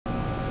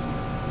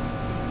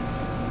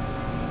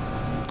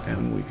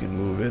and we can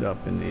move it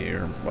up in the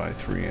air by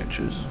 3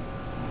 inches.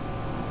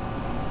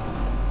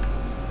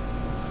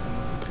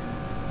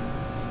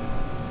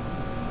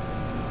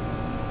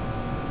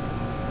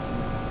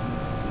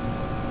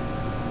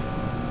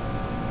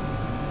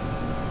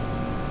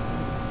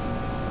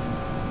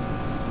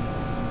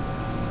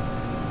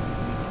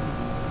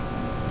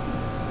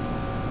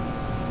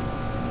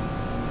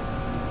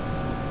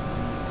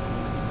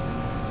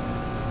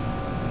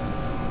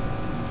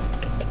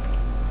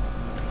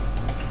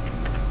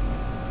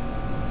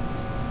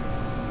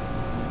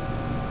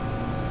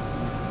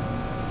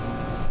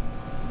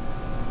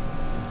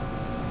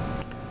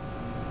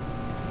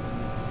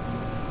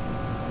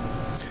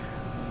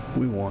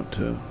 We want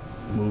to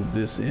move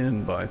this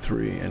in by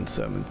 3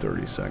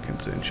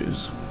 7/32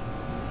 inches.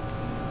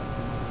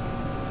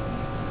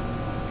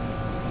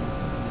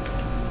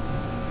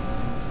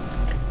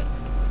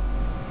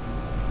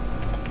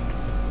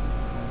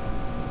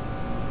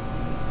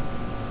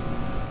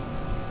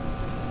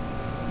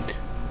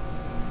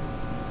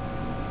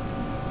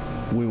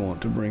 We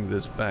want to bring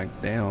this back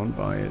down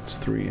by its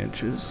 3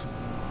 inches.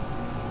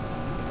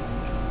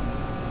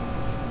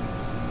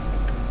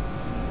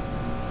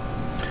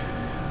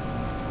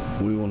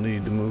 We will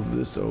need to move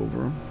this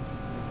over.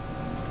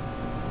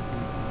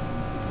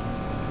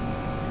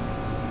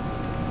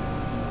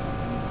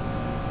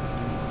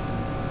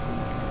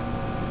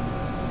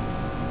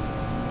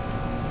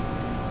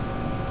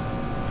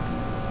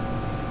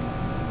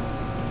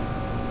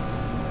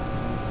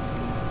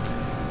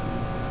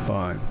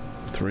 By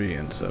 3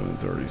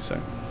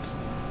 7/32.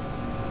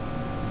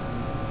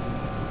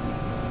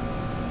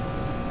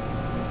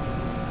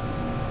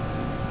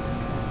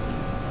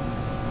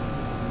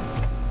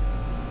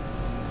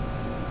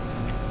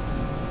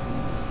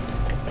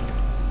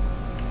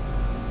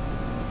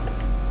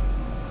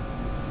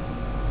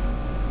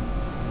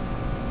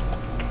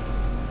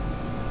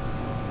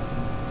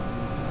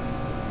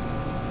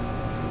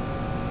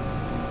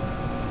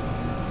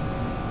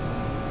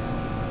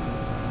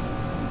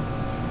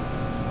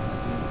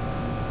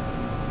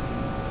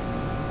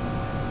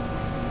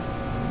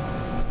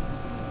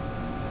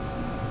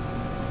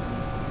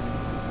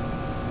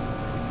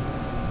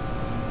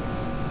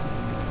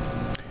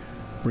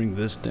 Bring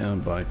this down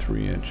by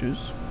 3 inches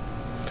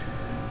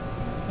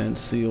and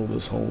seal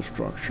this whole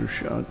structure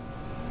shut.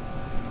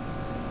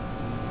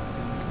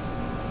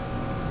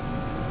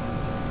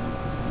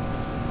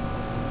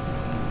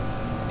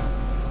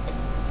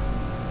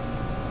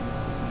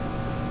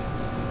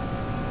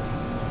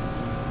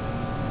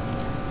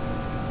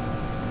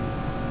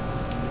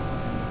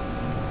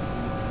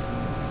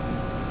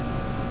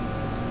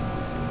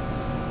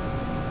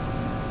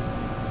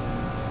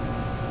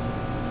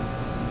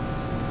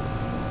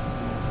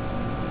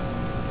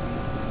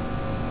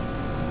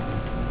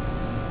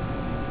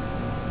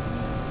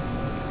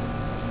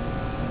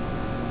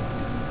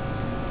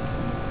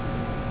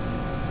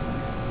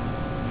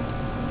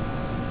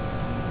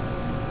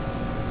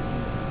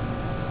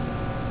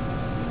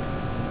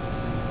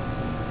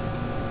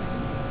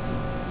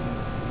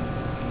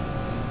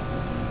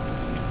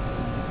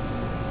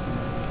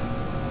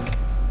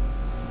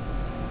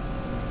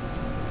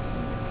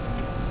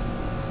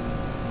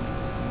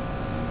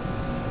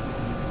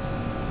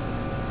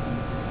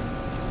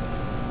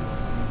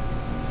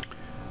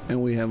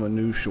 And we have a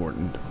new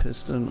shortened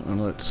piston,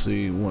 and let's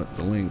see what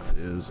the length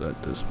is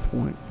at this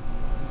point.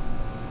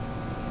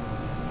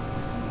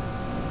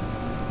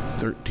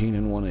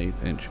 13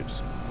 1/8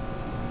 inches.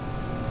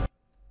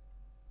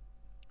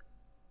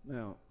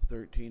 Now,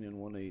 13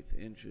 1/8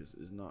 inches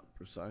is not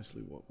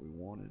precisely what we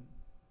wanted,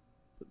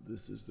 but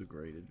this is the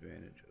great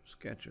advantage of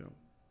SketchUp,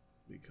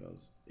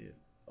 because it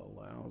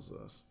allows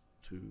us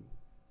to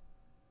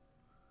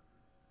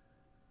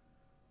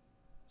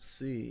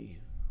see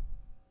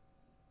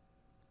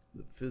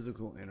the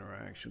physical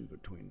interaction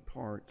between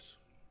parts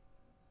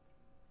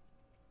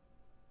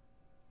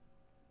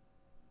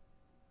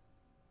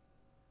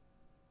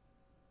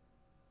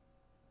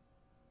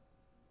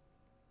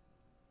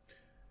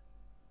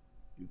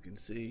you can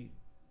see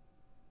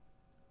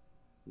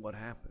what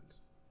happens.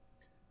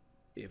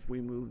 If we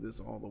move this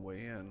all the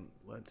way in,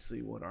 let's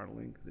see what our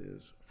length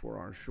is for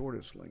our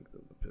shortest length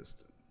of the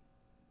piston.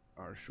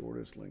 Our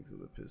shortest length of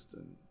the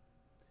piston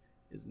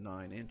is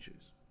 9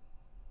 inches.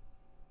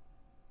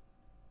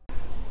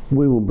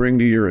 We will bring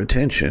to your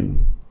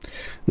attention,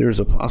 there's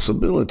a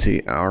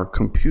possibility our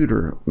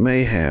computer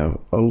may have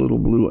a little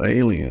blue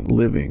alien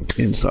living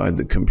inside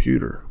the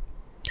computer.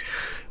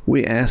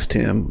 We asked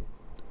him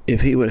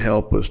if he would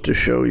help us to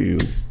show you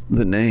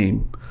the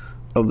name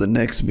of the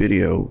next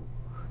video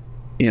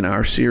in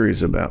our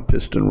series about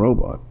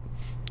PistonRobot.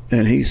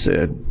 And he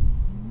said,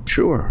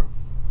 sure.